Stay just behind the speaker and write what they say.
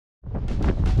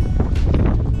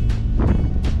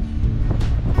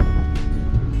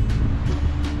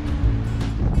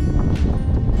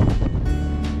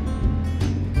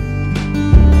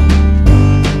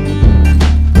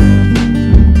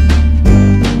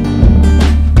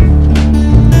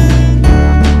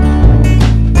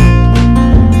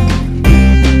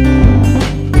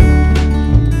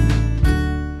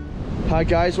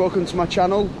guys, welcome to my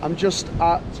channel. I'm just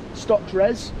at Stocks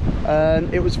Res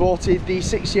and it was voted the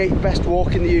 68th best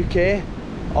walk in the UK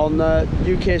on the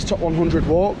UK's top 100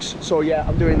 walks. So yeah,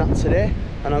 I'm doing that today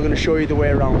and I'm going to show you the way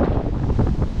around.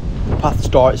 The path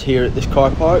starts here at this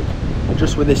car park.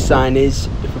 Just where this sign is,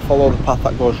 if you follow the path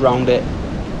that goes round it,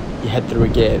 you head through a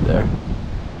gate there.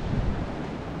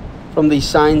 From these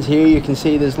signs here you can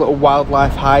see there's little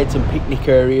wildlife hides and picnic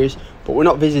areas, but we're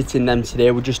not visiting them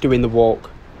today, we're just doing the walk.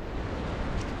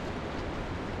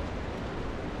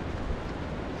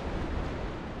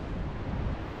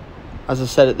 As I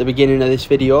said at the beginning of this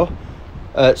video,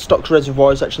 Stocks Reservoir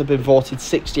has actually been voted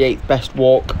 68th best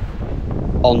walk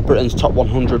on Britain's top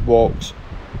 100 walks.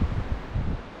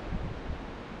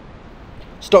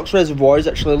 Stocks Reservoir is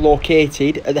actually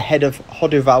located at the head of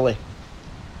Hodder Valley.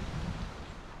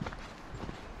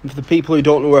 And for the people who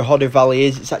don't know where Hodder Valley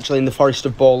is, it's actually in the Forest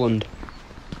of Bowland.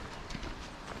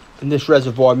 And this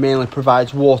reservoir mainly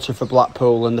provides water for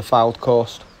Blackpool and the Fylde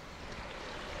coast.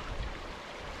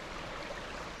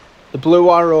 The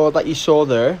blue arrow that you saw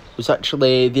there was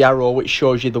actually the arrow which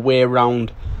shows you the way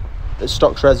around the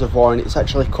Stocks Reservoir, and it's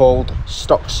actually called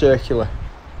Stocks Circular.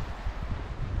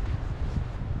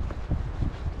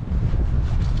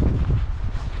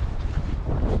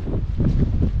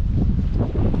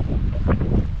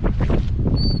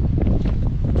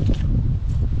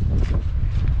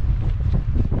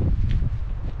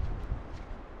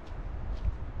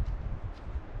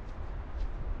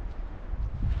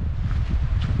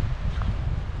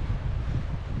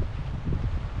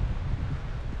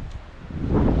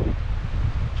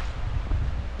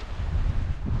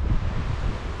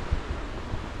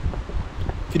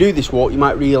 If you do this walk, you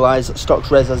might realise that Stocks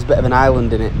Res has a bit of an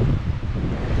island in it.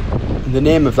 And the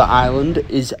name of that island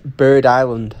is Bird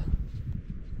Island.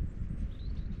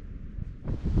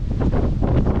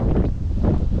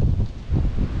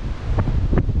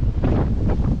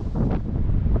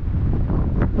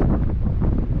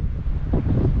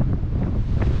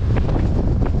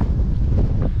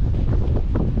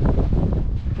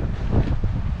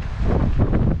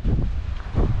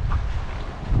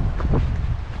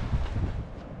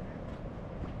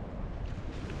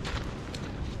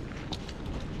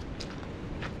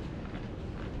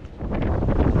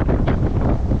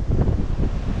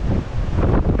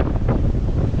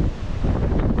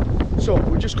 So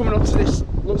we're just coming up to this,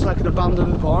 looks like an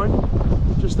abandoned barn,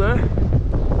 just there.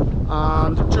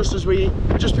 And just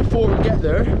before we get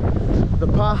there, the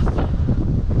path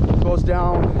goes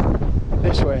down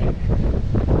this way.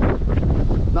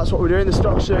 And that's what we're doing, the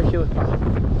Stocks Circular path.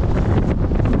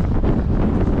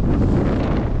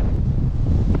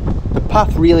 The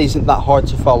path really isn't that hard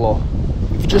to follow.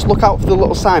 If you just look out for the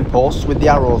little signposts with the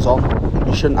arrows on,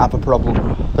 you shouldn't have a problem.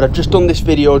 But I've just done this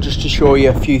video just to show you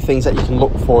a few things that you can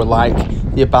look for, like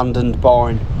the abandoned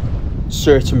barn,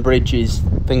 certain bridges,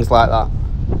 things like that.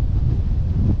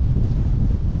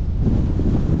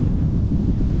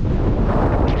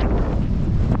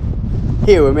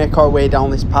 Here we make our way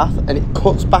down this path and it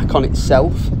cuts back on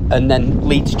itself and then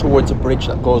leads towards a bridge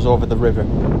that goes over the river.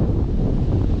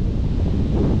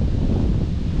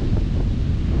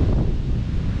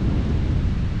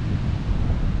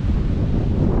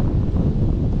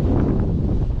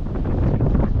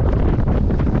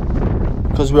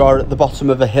 Because we are at the bottom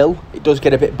of a hill, it does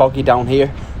get a bit boggy down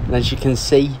here, and as you can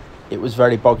see, it was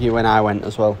very boggy when I went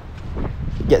as well.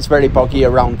 It gets very boggy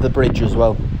around the bridge as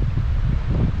well.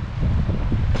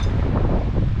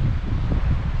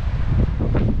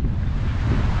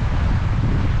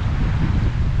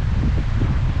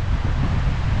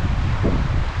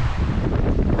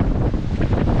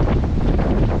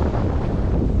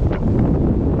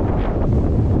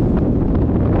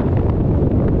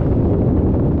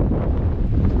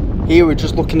 Here we're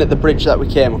just looking at the bridge that we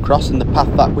came across and the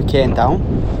path that we came down,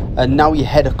 and now you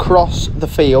head across the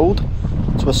field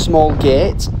to a small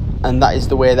gate, and that is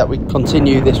the way that we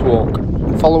continue this walk.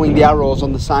 Following the arrows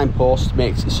on the signpost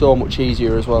makes it so much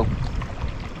easier as well.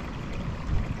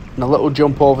 And a little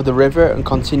jump over the river and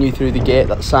continue through the gate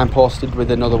that's signposted with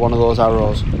another one of those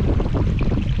arrows.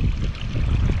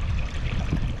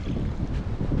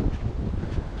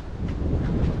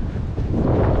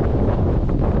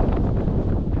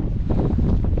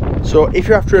 So if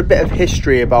you're after a bit of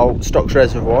history about Stocks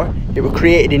Reservoir, it was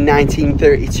created in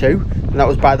 1932 and that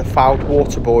was by the Fylde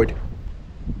Water Board.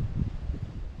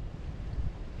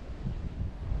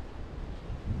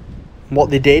 And what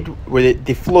they did was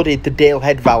they flooded the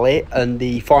Dalehead Valley and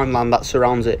the farmland that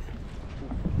surrounds it.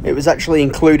 It was actually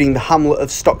including the hamlet of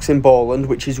Stocks in Bowland,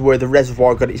 which is where the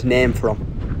reservoir got its name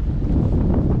from.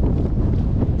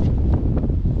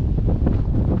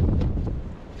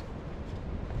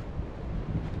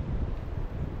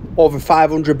 Over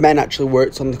 500 men actually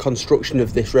worked on the construction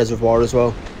of this reservoir as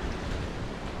well.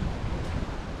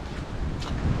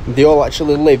 They all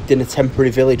actually lived in a temporary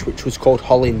village which was called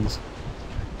Hollins.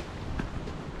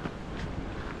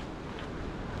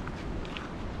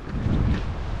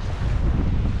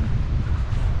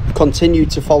 Continue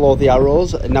to follow the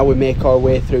arrows, and now we make our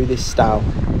way through this stile.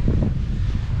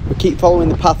 We keep following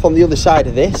the path on the other side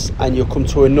of this and you'll come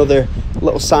to another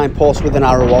little signpost with an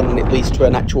arrow on, and it leads to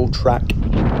an actual track.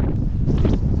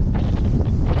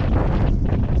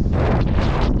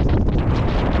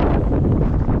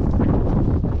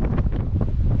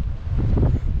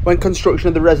 When construction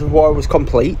of the reservoir was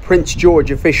complete, Prince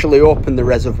George officially opened the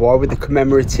reservoir with a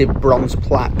commemorative bronze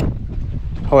plaque.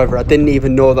 However, I didn't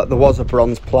even know that there was a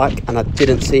bronze plaque, and I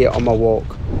didn't see it on my walk.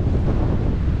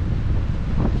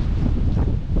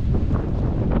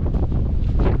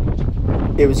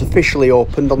 It was officially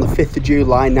opened on the 5th of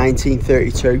July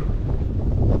 1932,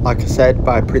 like I said,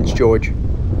 by Prince George.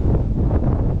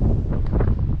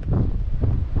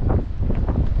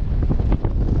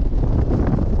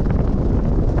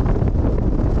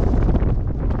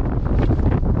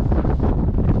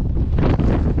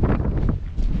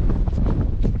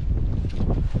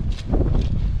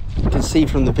 You can see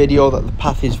from the video that the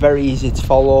path is very easy to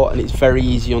follow and it's very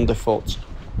easy underfoot.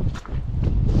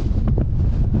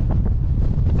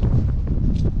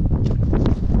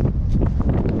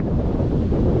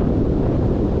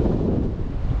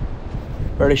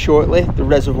 Very shortly, the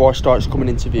reservoir starts coming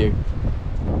into view.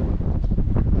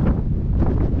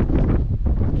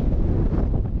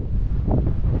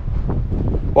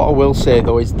 What I will say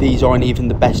though is these aren't even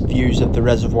the best views of the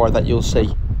reservoir that you'll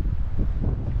see.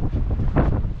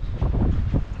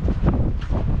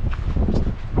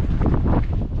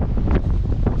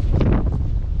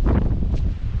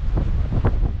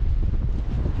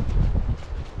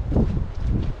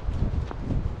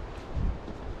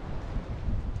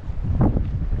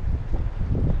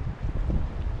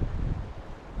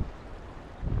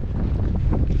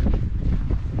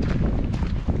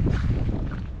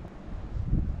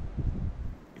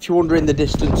 If you're wondering the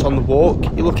distance on the walk,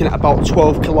 you're looking at about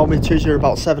 12 kilometres or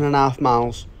about 7.5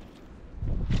 miles.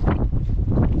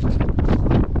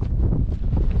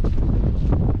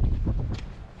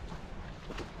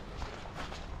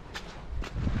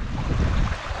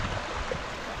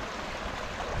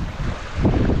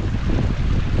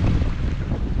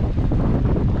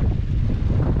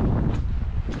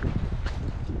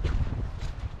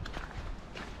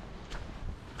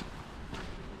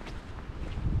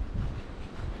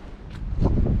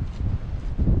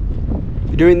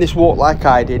 Doing this walk like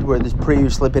I did, where there's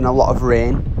previously been a lot of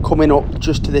rain, coming up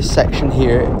just to this section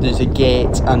here, there's a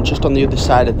gate, and just on the other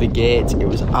side of the gate it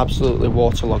was absolutely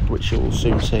waterlogged, which you'll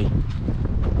soon see.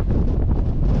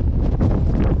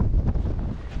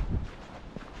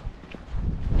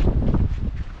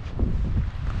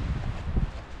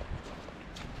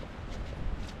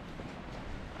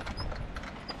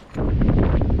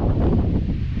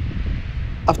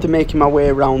 After making my way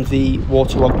around the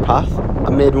waterlogged path, I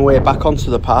made my way back onto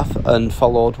the path and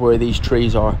followed where these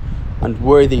trees are. And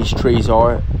where these trees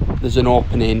are, there's an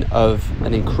opening of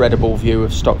an incredible view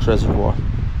of Stocks Reservoir.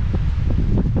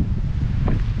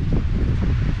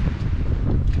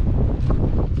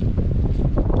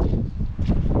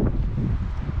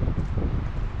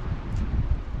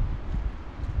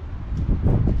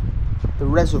 The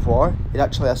reservoir, it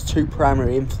actually has two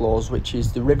primary inflows, which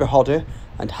is the River Hodder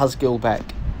and Hasgill Beck.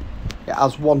 It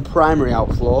has one primary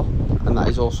outflow, and that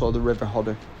is also the River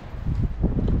Hodder.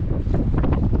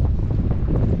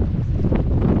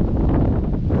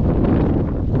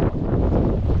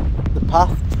 The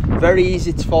path, very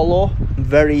easy to follow, and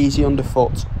very easy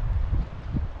underfoot.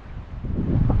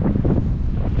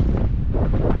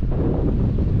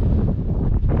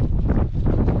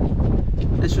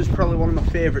 This was probably one of my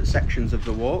favourite sections of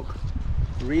the walk.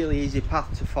 Really easy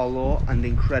path to follow and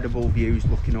incredible views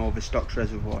looking over Stocks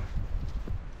Reservoir.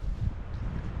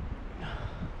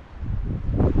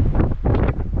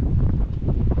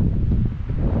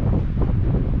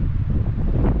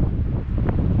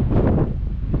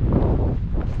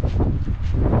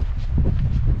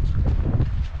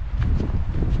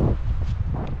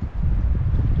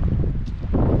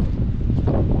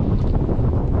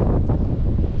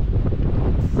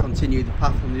 Continue the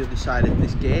path on the other side of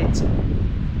this gate.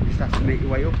 You just have to make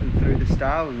your way up and through the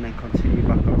stile and then continue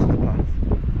back onto the path.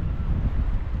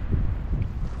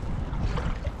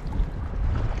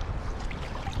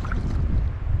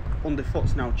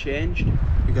 Underfoot's now changed.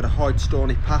 You've got a hard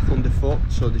stony path underfoot,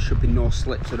 so there should be no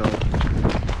slips at all.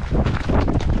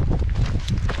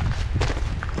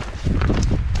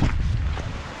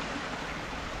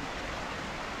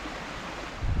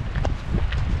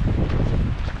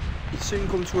 soon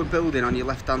come to a building on your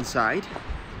left hand side,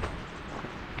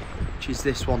 which is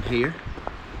this one here.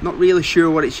 Not really sure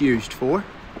what it's used for,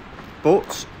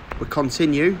 but we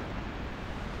continue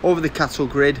over the cattle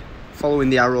grid, following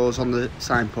the arrows on the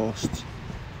signposts.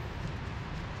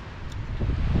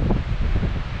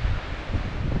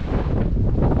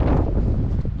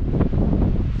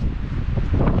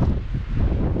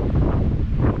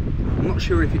 I'm not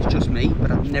sure if it's just me,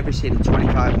 but I've never seen a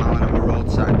 25-mile-an-hour road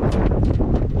sign before.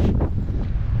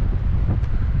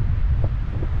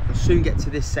 We'll soon get to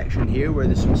this section here where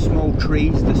there's some small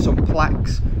trees, there's some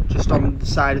plaques just on the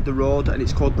side of the road, and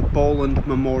it's called the Bowland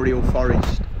Memorial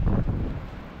Forest.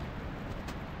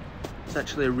 It's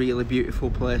actually a really beautiful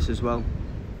place as well.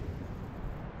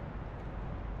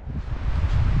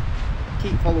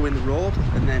 Keep following the road,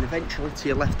 and then eventually to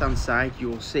your left hand side you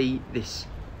will see this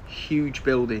huge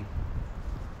building.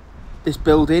 This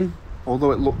building,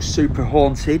 although it looks super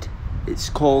haunted, it's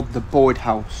called the Boyd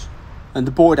House. And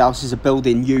the Boyd House is a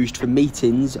building used for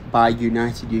meetings by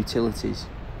United Utilities.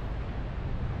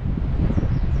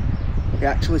 It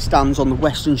actually stands on the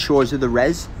western shores of the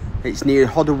Res. It's near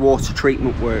Hodder Water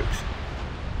Treatment Works.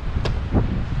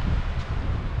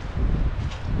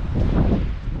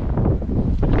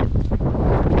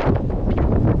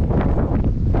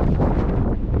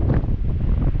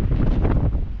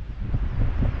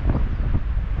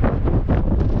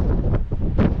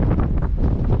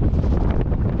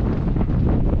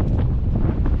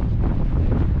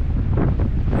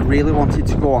 Really wanted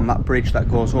to go on that bridge that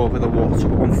goes over the water,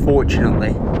 but unfortunately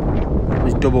it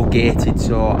was double gated,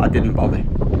 so I didn't bother.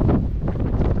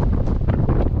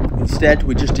 Instead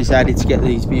we just decided to get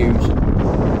these views.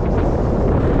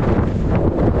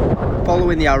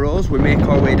 Following the arrows we make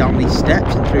our way down these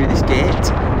steps and through this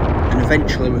gate, and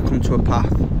eventually we come to a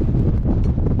path.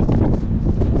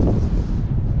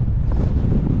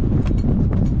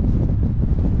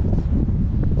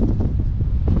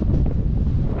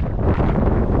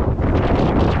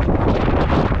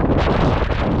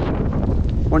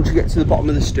 Once you get to the bottom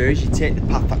of the stairs, you take the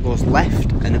path that goes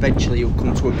left, and eventually you'll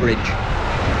come to a bridge.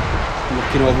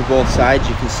 Looking over both sides,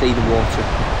 you can see the water.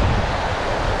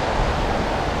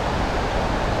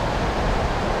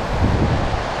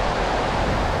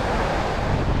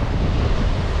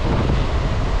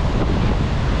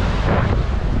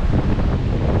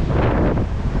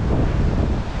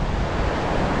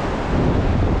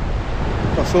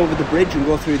 Cross over the bridge and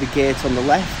go through the gate on the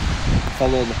left.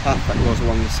 Follow the path that goes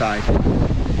along the side,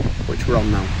 which we're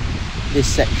on now. This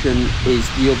section is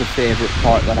the other favourite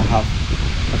part that I have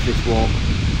of this walk.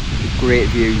 Great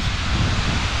views.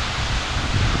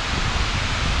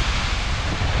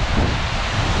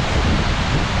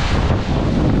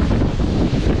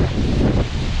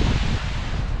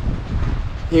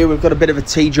 Here we've got a bit of a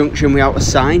T-junction without a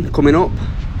sign coming up.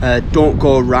 Don't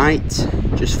go right,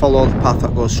 just follow the path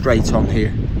that goes straight on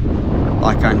here,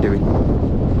 like I'm doing.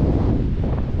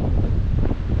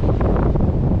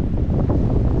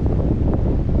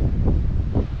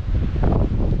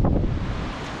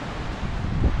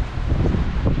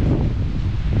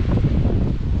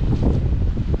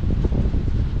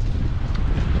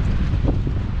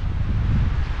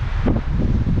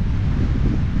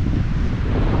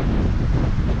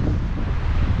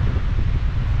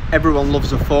 Everyone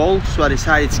loves a fall, so I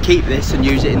decided to keep this and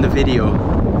use it in the video.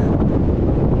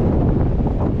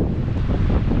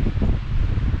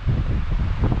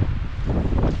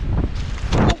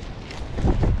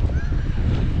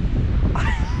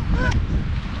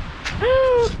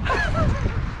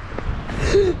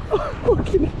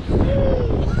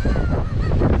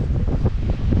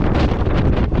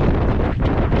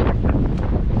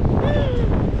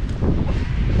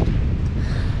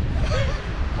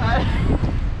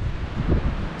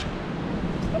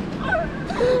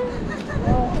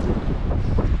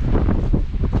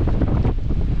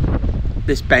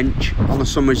 This bench on a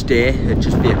summer's day would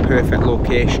just be a perfect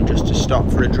location just to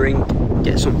stop for a drink,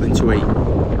 get something to eat.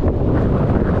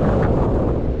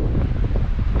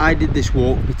 I did this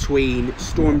walk between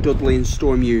Storm Dudley and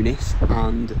Storm Eunice,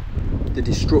 and the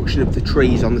destruction of the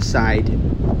trees on the side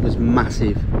was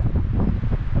massive.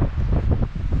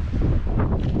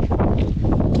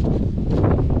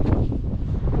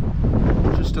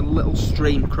 Just a little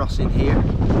stream crossing here,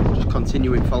 just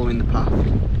continuing following the path.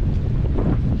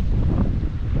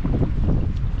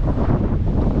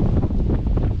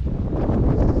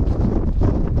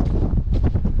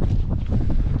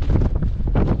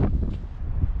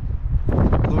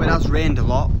 Rained a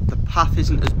lot, the path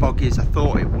isn't as boggy as I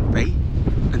thought it would be,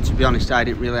 and to be honest I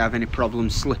didn't really have any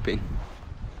problems slipping.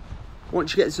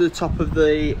 Once you get to the top of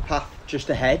the path just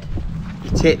ahead, you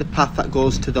take the path that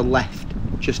goes to the left,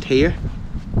 just here,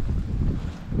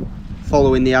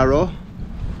 following the arrow,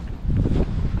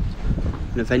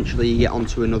 and eventually you get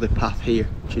onto another path here,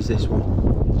 which is this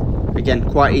one. Again,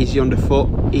 quite easy underfoot,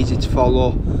 easy to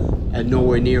follow, and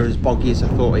nowhere near as boggy as I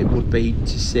thought it would be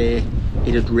to say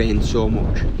it had rained so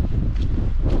much.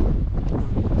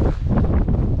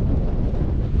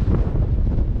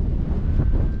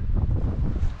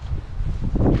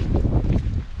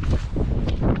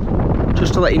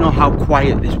 Just to let you know how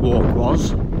quiet this walk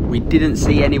was, we didn't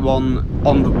see anyone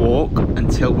on the walk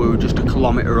until we were just a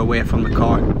kilometre away from the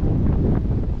car.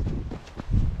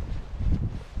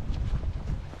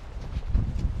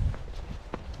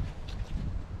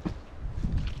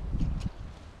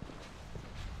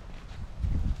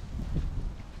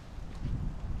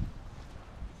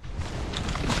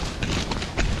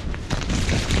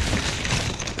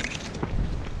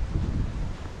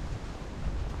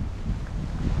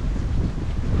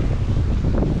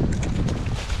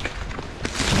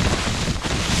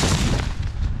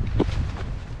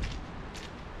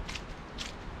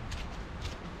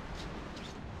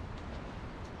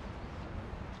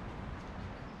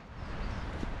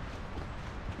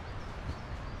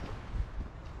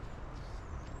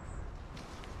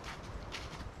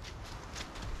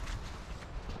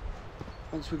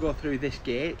 Once we go through this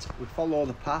gate, we follow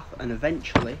the path and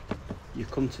eventually you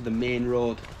come to the main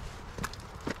road.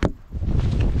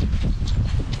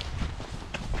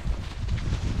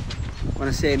 When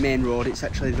I say main road, it's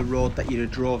actually the road that you'd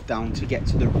have drove down to get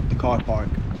to the car park.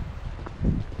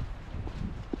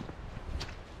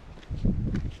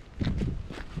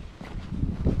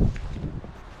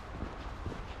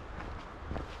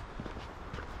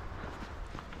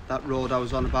 That road I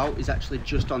was on about is actually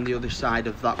just on the other side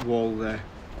of that wall there.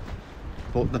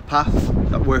 But the path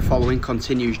that we're following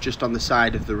continues just on the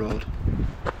side of the road.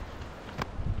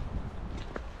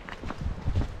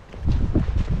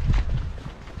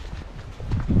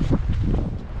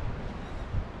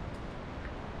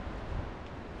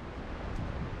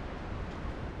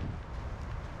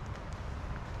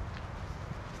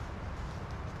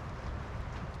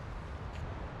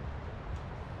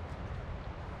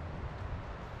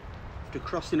 After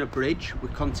crossing a bridge, we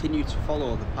continue to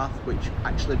follow the path which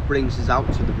actually brings us out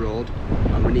to the road,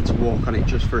 and we need to walk on it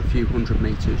just for a few hundred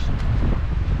metres.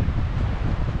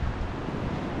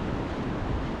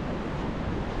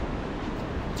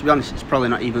 To be honest, it's probably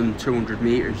not even 200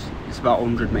 metres, it's about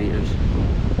 100 metres.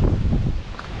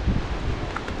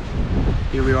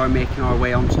 Here we are making our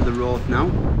way onto the road now.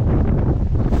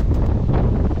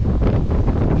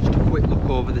 Just a quick look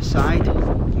over the side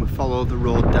and we follow the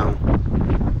road down.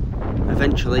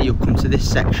 Eventually you'll come to this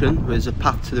section where there's a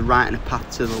path to the right and a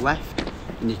path to the left,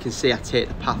 and you can see I take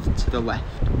the path to the left.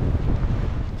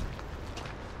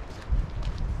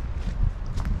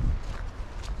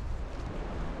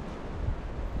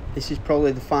 This is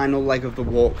probably the final leg of the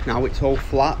walk now. It's all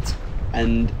flat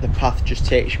and the path just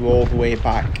takes you all the way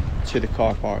back to the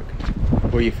car park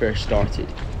where you first started.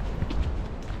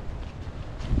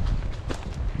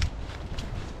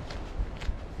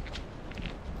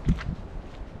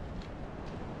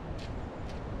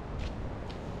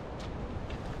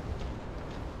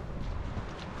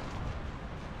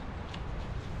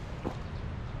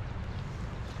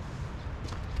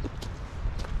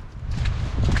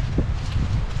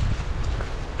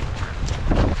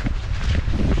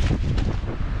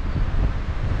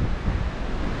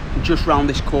 Just round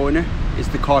this corner is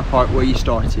the car park where you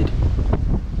started.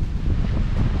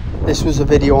 This was a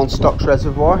video on Stocks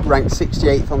Reservoir, ranked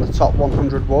 68th on the top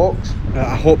 100 walks.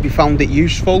 I hope you found it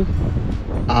useful,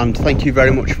 and thank you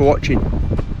very much for watching.